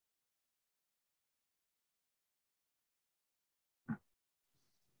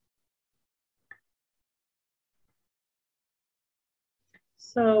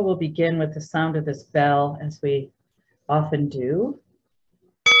So we'll begin with the sound of this bell, as we often do.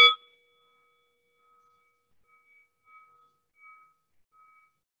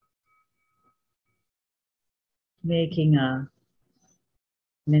 Making an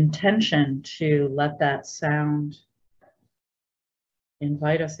intention to let that sound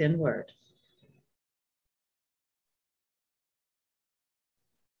invite us inward.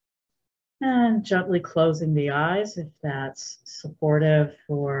 And gently closing the eyes if that's supportive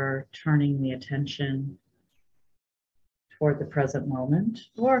for turning the attention toward the present moment,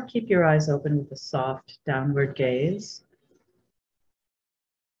 or keep your eyes open with a soft downward gaze.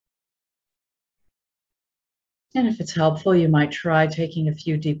 And if it's helpful, you might try taking a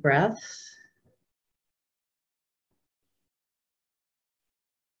few deep breaths.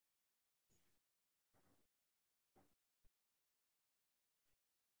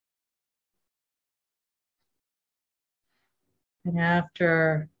 And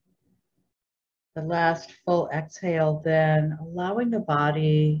after the last full exhale, then allowing the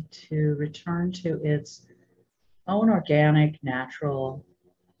body to return to its own organic, natural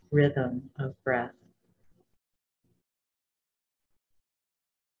rhythm of breath.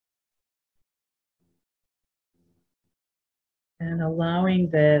 And allowing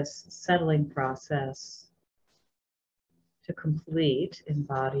this settling process to complete in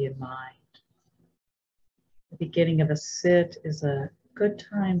body and mind. The beginning of a sit is a good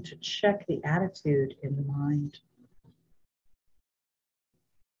time to check the attitude in the mind.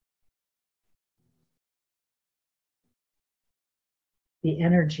 The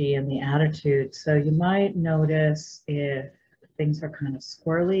energy and the attitude. So you might notice if things are kind of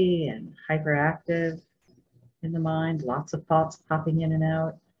squirrely and hyperactive in the mind, lots of thoughts popping in and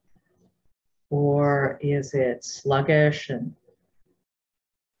out, or is it sluggish and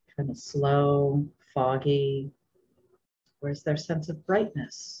kind of slow, foggy, or is there a sense of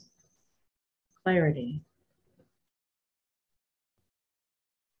brightness, clarity?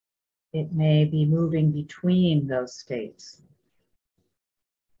 It may be moving between those states,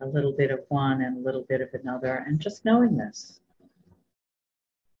 a little bit of one and a little bit of another, and just knowing this.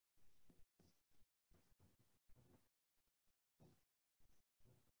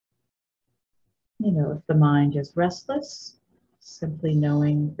 You know, if the mind is restless, simply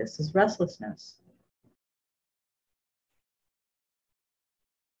knowing this is restlessness.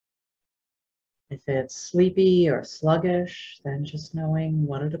 If it's sleepy or sluggish, then just knowing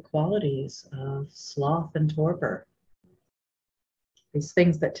what are the qualities of sloth and torpor. These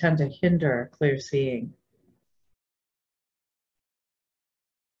things that tend to hinder clear seeing.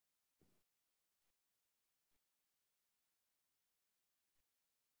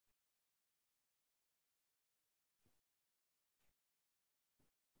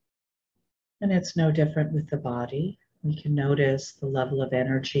 And it's no different with the body. We can notice the level of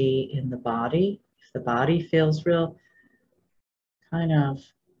energy in the body. If the body feels real kind of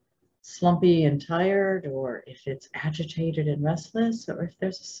slumpy and tired, or if it's agitated and restless, or if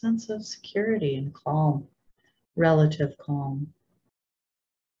there's a sense of security and calm, relative calm.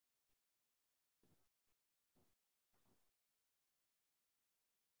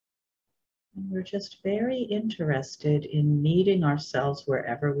 And we're just very interested in meeting ourselves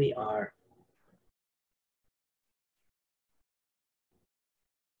wherever we are.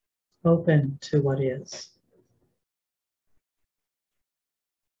 Open to what is.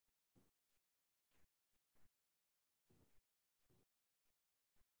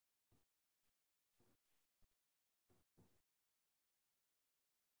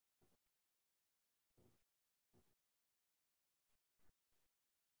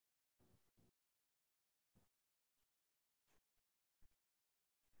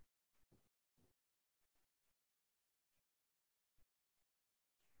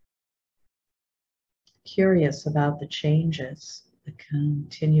 Curious about the changes, the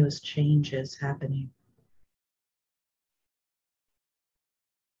continuous changes happening.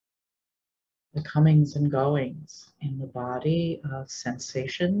 The comings and goings in the body of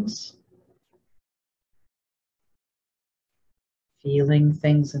sensations, feeling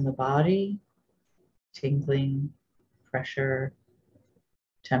things in the body, tingling, pressure,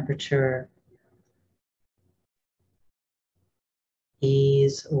 temperature,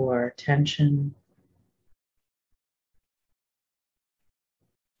 ease or tension.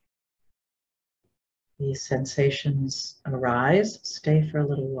 These sensations arise, stay for a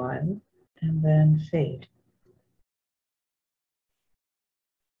little while, and then fade.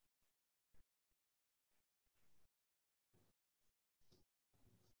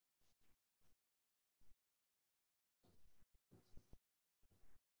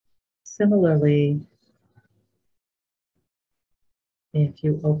 Similarly, If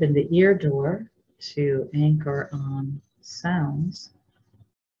you open the ear door to anchor on sounds,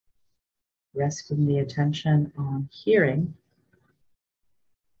 resting the attention on hearing,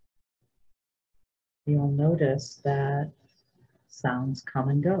 you'll notice that sounds come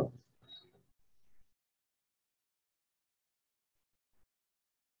and go.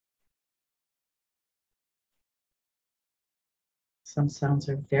 Some sounds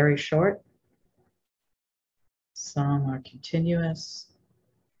are very short, some are continuous.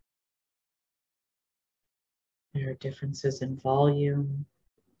 There are differences in volume,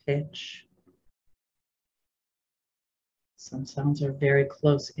 pitch. Some sounds are very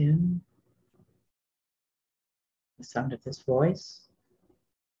close in, the sound of this voice.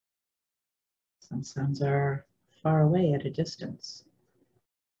 Some sounds are far away at a distance.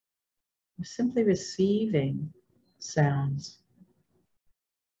 We're simply receiving sounds.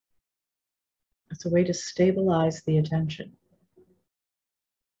 It's a way to stabilize the attention.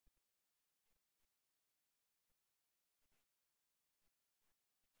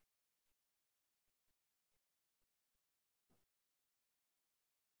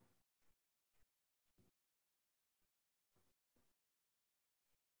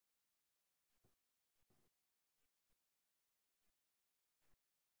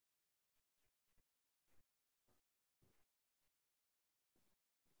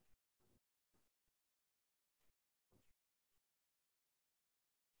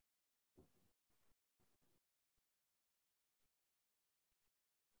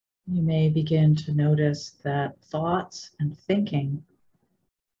 You may begin to notice that thoughts and thinking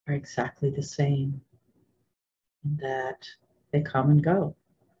are exactly the same, and that they come and go.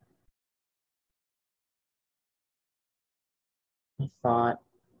 A thought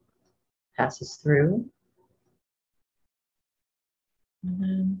passes through and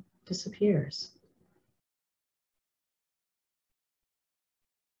then disappears.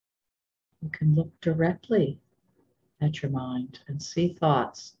 You can look directly at your mind and see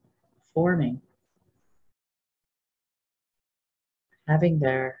thoughts forming, having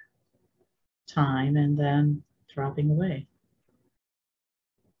their time, and then dropping away.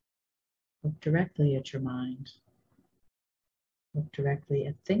 Look directly at your mind. Look directly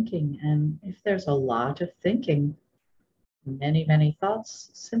at thinking, and if there's a lot of thinking, many, many thoughts,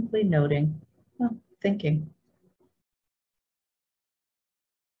 simply noting, well, thinking.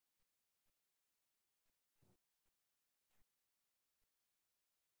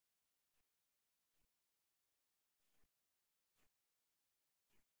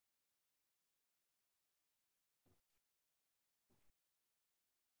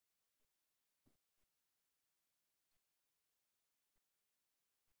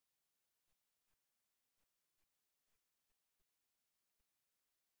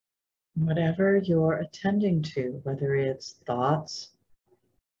 Whatever you're attending to, whether it's thoughts,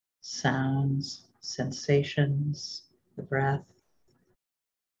 sounds, sensations, the breath,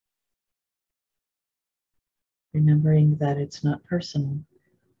 remembering that it's not personal.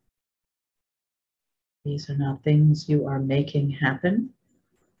 These are not things you are making happen.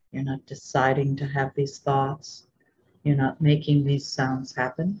 You're not deciding to have these thoughts. You're not making these sounds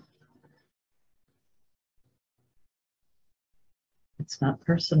happen. It's not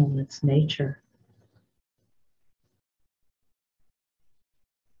personal, it's nature.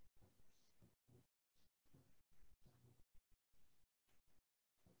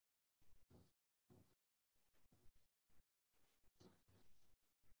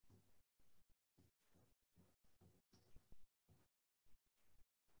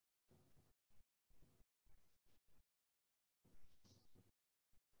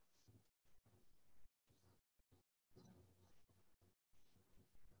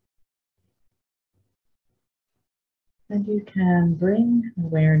 And you can bring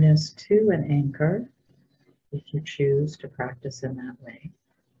awareness to an anchor if you choose to practice in that way,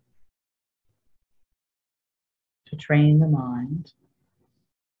 to train the mind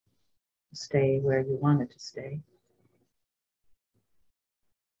to stay where you want it to stay.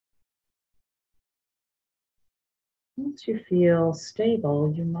 Once you feel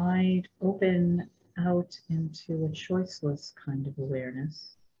stable, you might open out into a choiceless kind of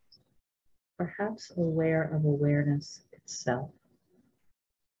awareness, perhaps aware of awareness itself.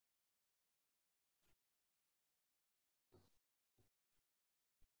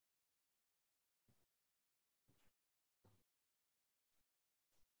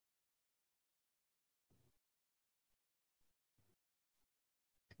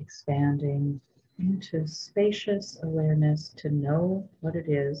 Expanding into spacious awareness to know what it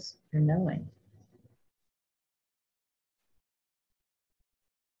is you're knowing.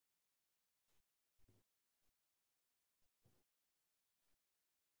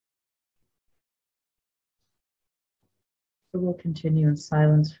 So we'll continue in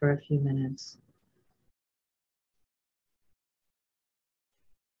silence for a few minutes.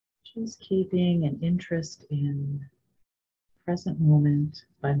 Just keeping an interest in present moment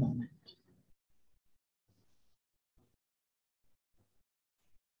by moment.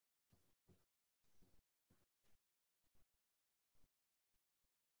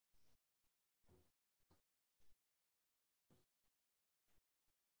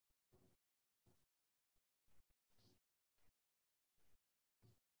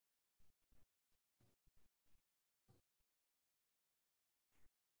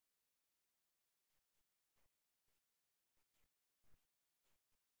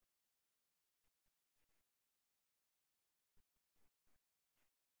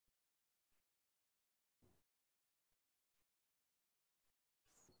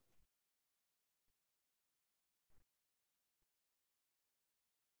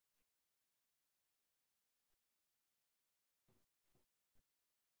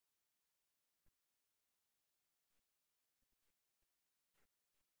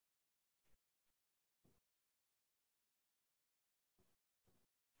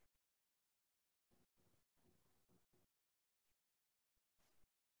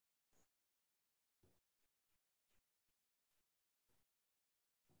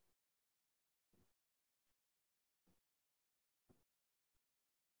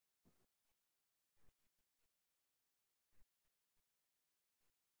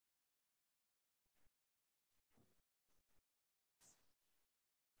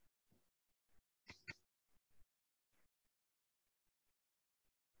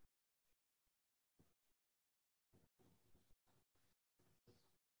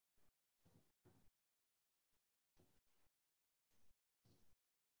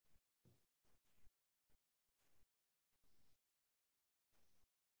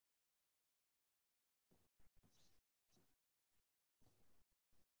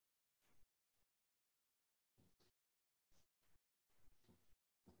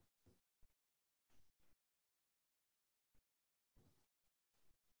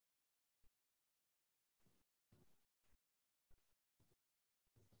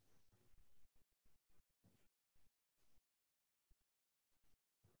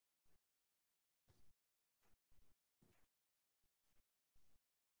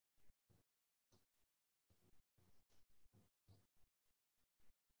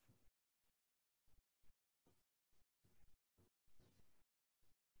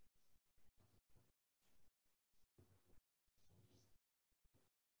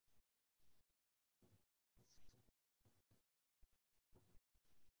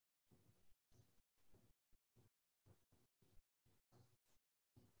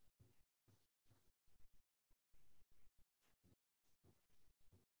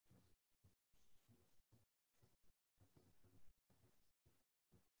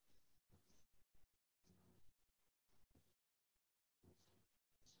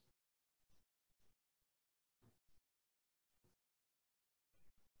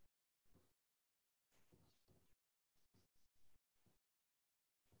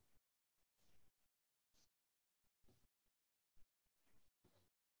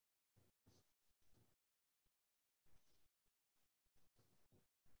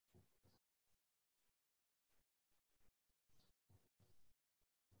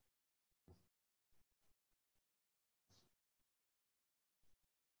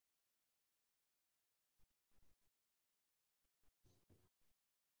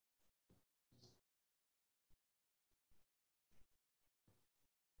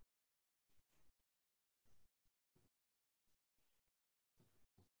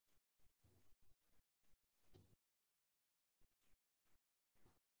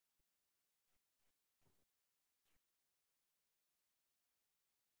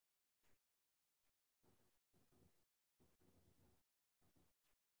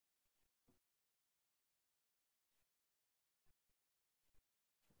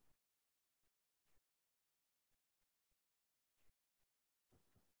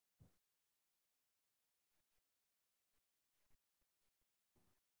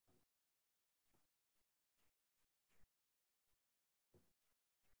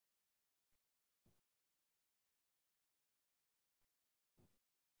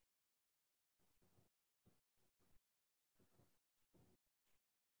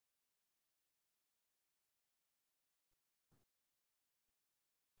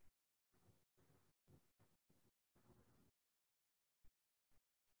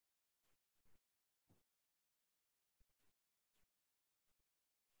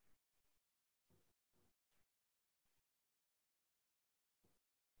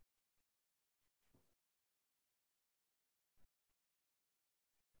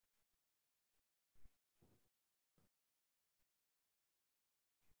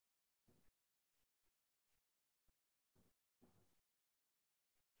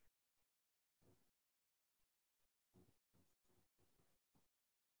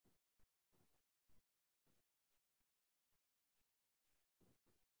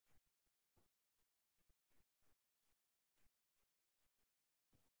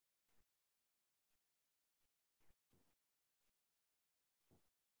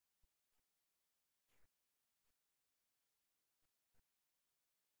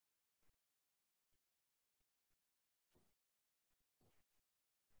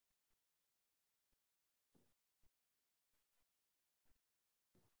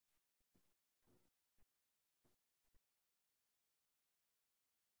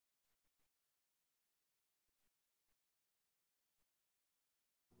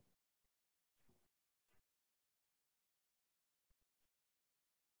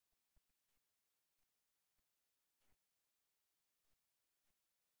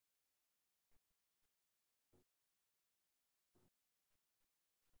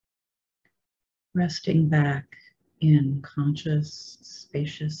 Resting back in conscious,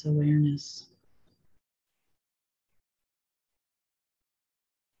 spacious awareness.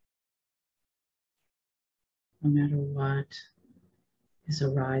 No matter what is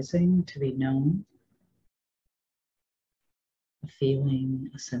arising to be known, a feeling,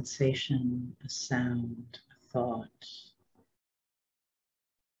 a sensation, a sound, a thought.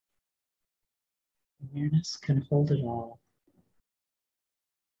 Awareness can hold it all.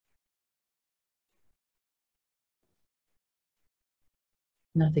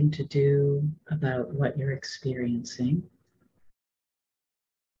 Nothing to do about what you're experiencing.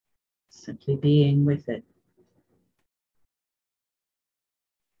 Simply being with it.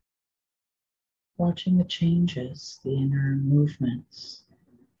 Watching the changes, the inner movements.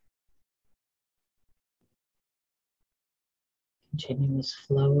 Continuous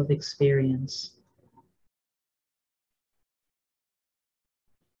flow of experience.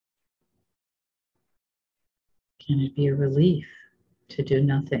 Can it be a relief to do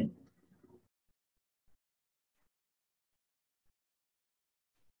nothing?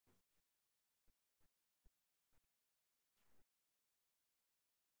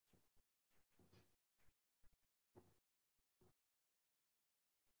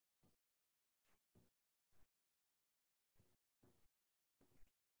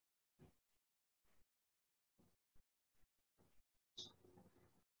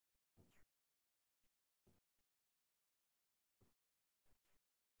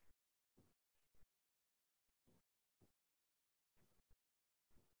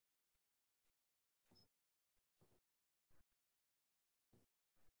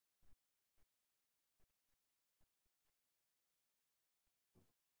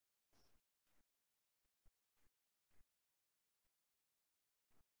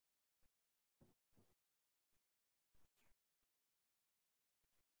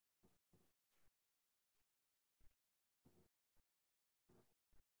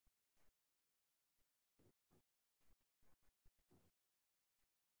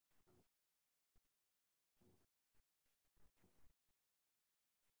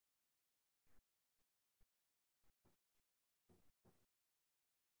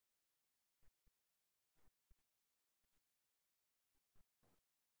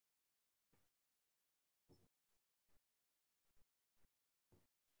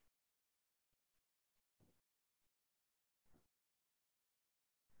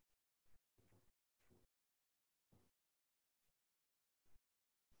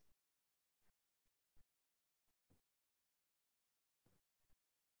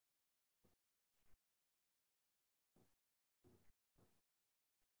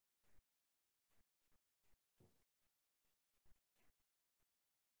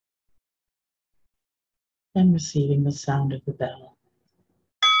 And receiving the sound of the bell.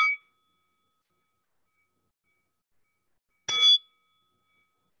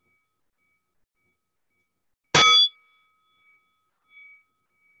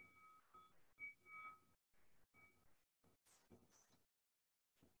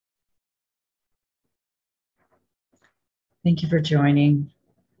 Thank you for joining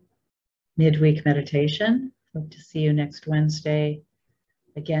Midweek Meditation. Hope to see you next Wednesday,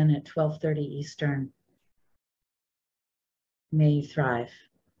 again at 12:30 Eastern. May you thrive.